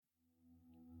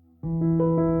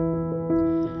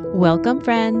Welcome,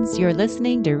 friends. You're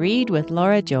listening to Read with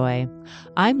Laura Joy.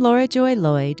 I'm Laura Joy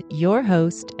Lloyd, your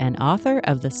host and author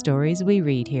of the stories we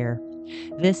read here.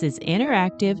 This is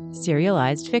interactive,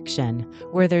 serialized fiction,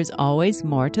 where there's always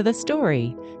more to the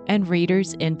story, and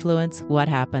readers influence what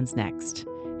happens next.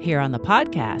 Here on the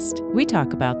podcast, we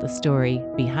talk about the story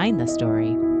behind the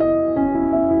story.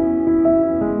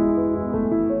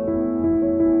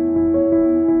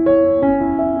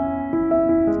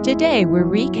 Today, we're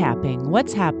recapping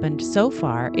what's happened so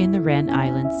far in the Wren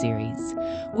Island series.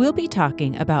 We'll be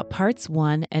talking about parts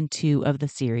 1 and 2 of the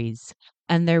series,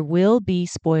 and there will be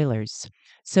spoilers.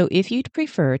 So if you'd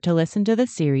prefer to listen to the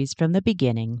series from the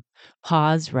beginning,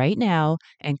 pause right now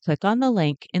and click on the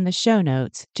link in the show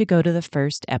notes to go to the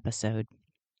first episode.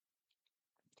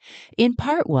 In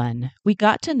part 1, we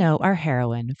got to know our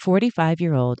heroine,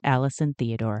 45-year-old Allison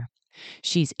Theodore.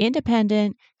 She's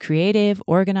independent, creative,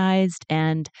 organized,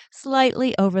 and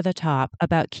slightly over the top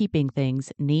about keeping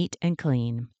things neat and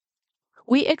clean.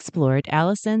 We explored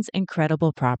Allison's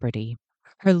incredible property,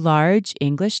 her large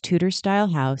English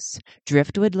Tudor-style house,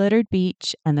 driftwood-littered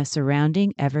beach, and the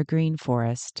surrounding evergreen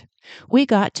forest. We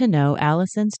got to know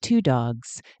Allison's 2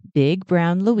 dogs. Big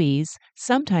brown Louise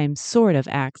sometimes sort of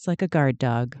acts like a guard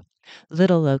dog.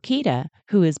 Little Lokita,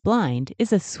 who is blind,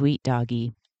 is a sweet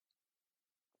doggie.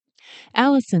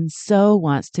 Allison so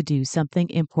wants to do something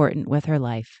important with her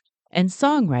life, and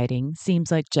songwriting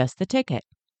seems like just the ticket.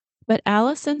 But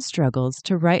Allison struggles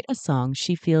to write a song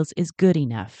she feels is good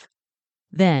enough.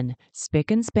 Then,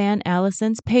 spick and span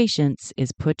Allison's patience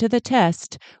is put to the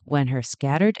test when her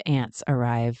scattered aunts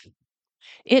arrive.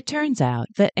 It turns out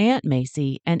that Aunt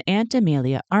Macy and Aunt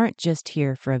Amelia aren't just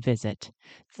here for a visit.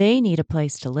 They need a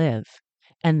place to live,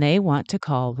 and they want to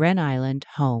call Wren Island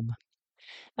home.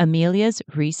 Amelia's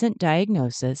recent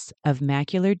diagnosis of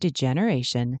macular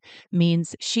degeneration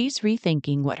means she's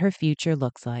rethinking what her future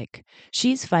looks like.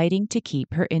 She's fighting to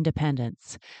keep her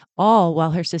independence, all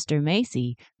while her sister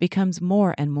Macy becomes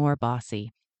more and more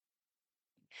bossy.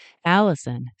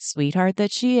 Allison, sweetheart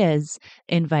that she is,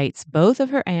 invites both of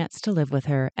her aunts to live with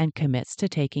her and commits to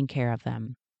taking care of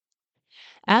them.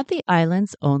 At the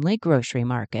island's only grocery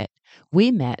market, we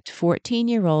met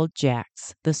 14-year-old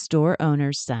Jax, the store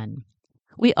owner's son.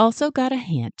 We also got a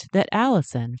hint that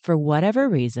Allison, for whatever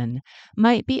reason,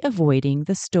 might be avoiding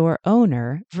the store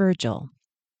owner, Virgil.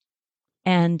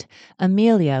 And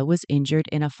Amelia was injured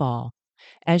in a fall.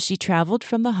 As she traveled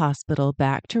from the hospital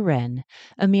back to Wren,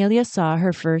 Amelia saw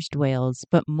her first whales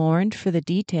but mourned for the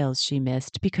details she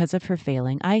missed because of her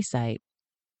failing eyesight.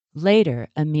 Later,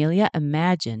 Amelia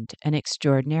imagined an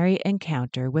extraordinary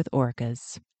encounter with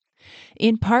orcas.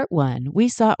 In part 1, we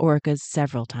saw orcas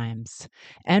several times,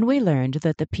 and we learned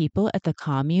that the people at the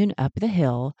commune up the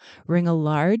hill ring a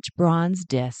large bronze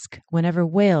disc whenever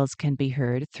whales can be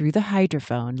heard through the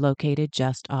hydrophone located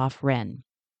just off Wren.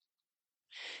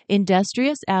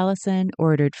 Industrious Allison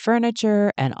ordered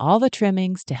furniture and all the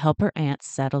trimmings to help her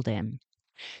aunts settled in.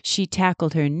 She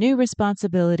tackled her new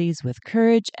responsibilities with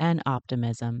courage and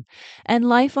optimism, and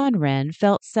life on Wren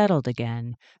felt settled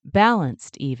again,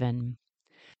 balanced even.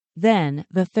 Then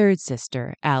the third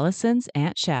sister, Allison's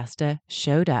Aunt Shasta,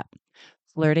 showed up,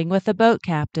 flirting with the boat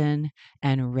captain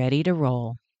and ready to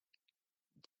roll.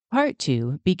 Part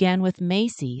 2 began with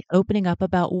Macy opening up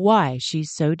about why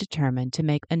she's so determined to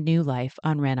make a new life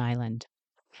on Wren Island.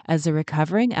 As a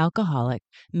recovering alcoholic,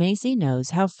 Macy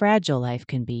knows how fragile life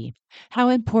can be, how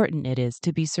important it is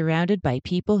to be surrounded by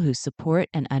people who support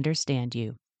and understand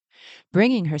you.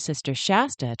 Bringing her sister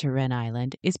Shasta to Wren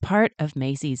Island is part of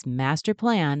Macy's master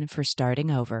plan for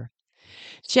starting over.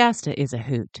 Shasta is a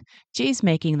hoot. She's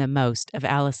making the most of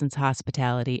Allison's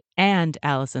hospitality and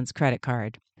Allison's credit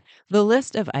card. The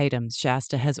list of items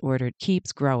Shasta has ordered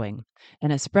keeps growing. An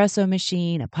espresso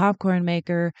machine, a popcorn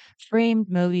maker,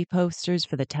 framed movie posters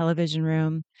for the television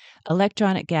room,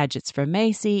 electronic gadgets for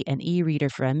Macy, an e-reader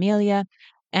for Amelia,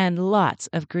 and lots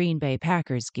of Green Bay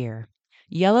Packers gear.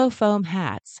 Yellow foam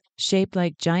hats, shaped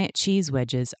like giant cheese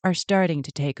wedges, are starting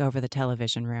to take over the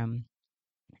television room.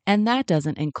 And that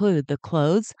doesn't include the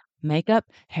clothes, makeup,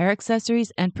 hair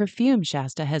accessories, and perfume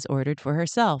Shasta has ordered for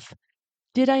herself.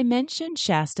 Did I mention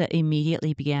Shasta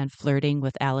immediately began flirting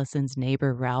with Allison's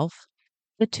neighbor Ralph?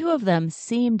 The two of them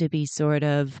seem to be sort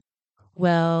of,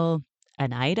 well,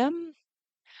 an item?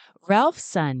 Ralph's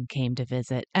son came to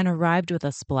visit and arrived with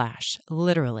a splash,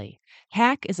 literally.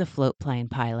 Hack is a float plane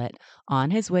pilot on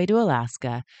his way to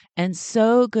Alaska and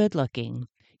so good looking,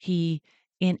 he,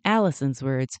 in Allison's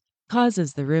words,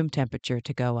 causes the room temperature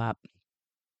to go up.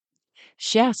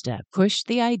 Shasta pushed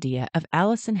the idea of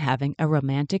Allison having a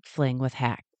romantic fling with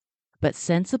Hack, but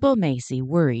sensible Macy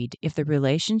worried if the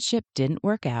relationship didn't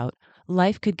work out,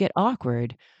 life could get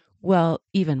awkward, well,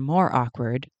 even more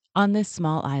awkward, on this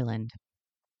small island.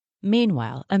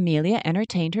 Meanwhile, Amelia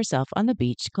entertained herself on the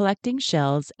beach collecting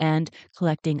shells and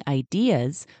collecting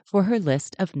ideas for her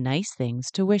list of nice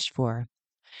things to wish for,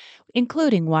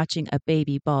 including watching a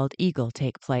baby bald eagle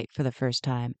take flight for the first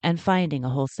time and finding a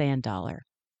whole sand dollar.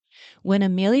 When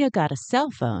Amelia got a cell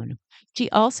phone, she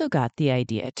also got the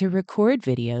idea to record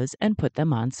videos and put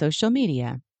them on social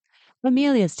media.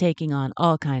 Amelia's taking on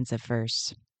all kinds of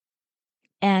firsts.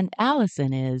 And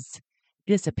Allison is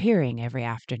disappearing every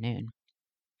afternoon.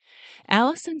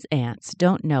 Allison's aunts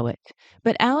don't know it,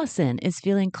 but Allison is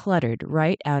feeling cluttered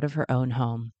right out of her own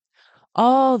home.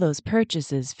 All those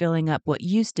purchases filling up what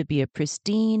used to be a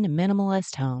pristine,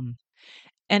 minimalist home.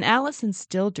 And Allison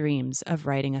still dreams of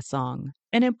writing a song,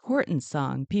 an important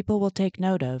song people will take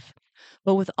note of.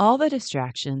 But with all the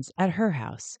distractions at her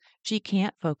house, she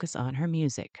can't focus on her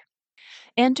music.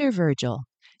 Enter Virgil.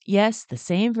 Yes, the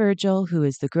same Virgil who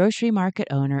is the grocery market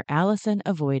owner Allison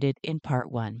avoided in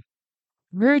part 1.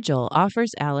 Virgil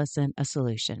offers Allison a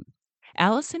solution.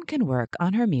 Allison can work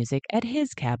on her music at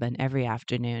his cabin every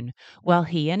afternoon, while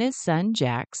he and his son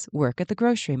Jax work at the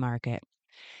grocery market.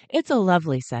 It's a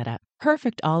lovely setup,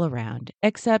 perfect all around,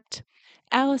 except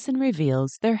Allison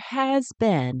reveals there has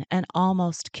been an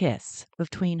almost kiss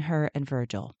between her and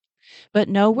Virgil. But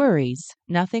no worries,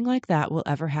 nothing like that will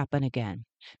ever happen again,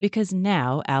 because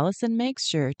now Allison makes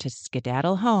sure to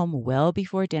skedaddle home well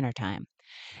before dinner time.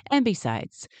 And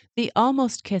besides, the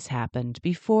almost kiss happened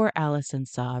before Allison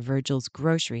saw Virgil's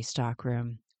grocery stock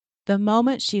room. The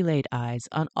moment she laid eyes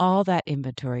on all that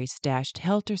inventory stashed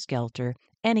helter-skelter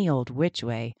any old which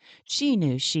way, she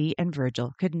knew she and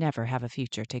Virgil could never have a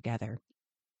future together.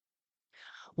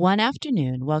 One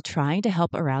afternoon, while trying to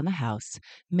help around the house,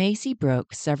 Macy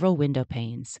broke several window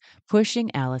panes, pushing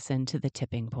Allison to the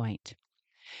tipping point.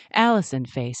 Allison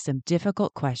faced some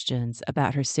difficult questions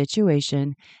about her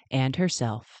situation and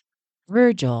herself.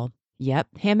 Virgil, yep,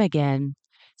 him again,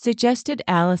 suggested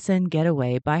Allison get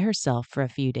away by herself for a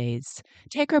few days,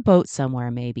 take her boat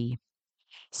somewhere maybe.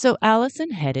 So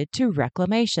Allison headed to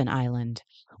Reclamation Island,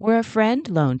 where a friend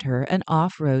loaned her an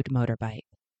off-road motorbike.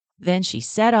 Then she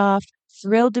set off,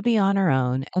 thrilled to be on her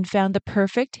own, and found the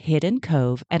perfect hidden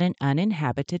cove at an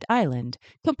uninhabited island,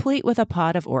 complete with a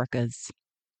pod of orcas.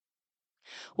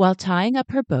 While tying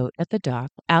up her boat at the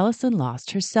dock, Allison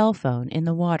lost her cell phone in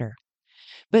the water.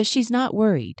 But she's not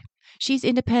worried. She's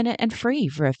independent and free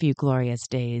for a few glorious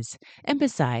days. And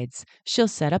besides, she'll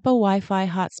set up a Wi-Fi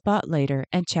hotspot later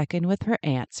and check in with her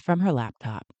aunts from her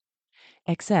laptop.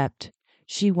 Except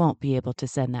she won't be able to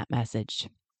send that message.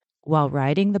 While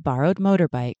riding the borrowed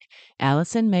motorbike,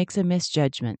 Allison makes a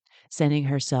misjudgment, sending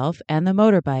herself and the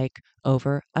motorbike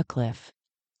over a cliff.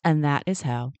 And that is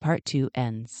how Part 2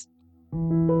 ends.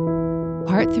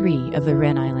 Part 3 of the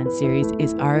Wren Island series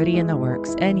is already in the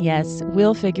works, and yes,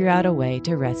 we'll figure out a way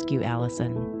to rescue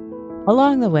Allison.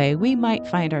 Along the way, we might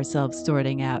find ourselves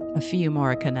sorting out a few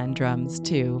more conundrums,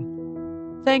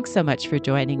 too. Thanks so much for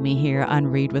joining me here on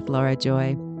Read with Laura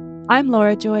Joy. I'm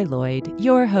Laura Joy Lloyd,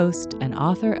 your host and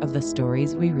author of the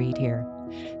stories we read here.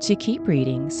 To keep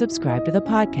reading, subscribe to the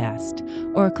podcast,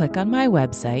 or click on my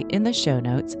website in the show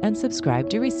notes and subscribe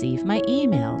to receive my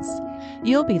emails.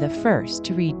 You'll be the first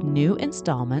to read new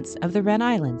installments of the Wren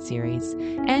Island series,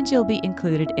 and you'll be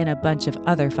included in a bunch of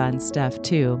other fun stuff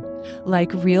too,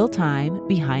 like real-time,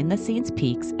 behind-the-scenes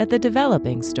peeks at the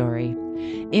developing story,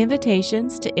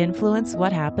 invitations to influence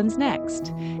what happens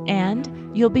next, and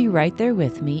you'll be right there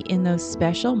with me in those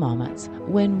special moments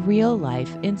when real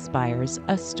life inspires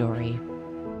a story.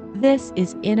 This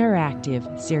is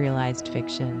interactive serialized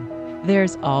fiction.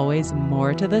 There's always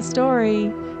more to the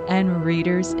story, and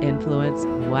readers influence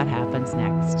what happens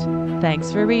next.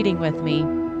 Thanks for reading with me.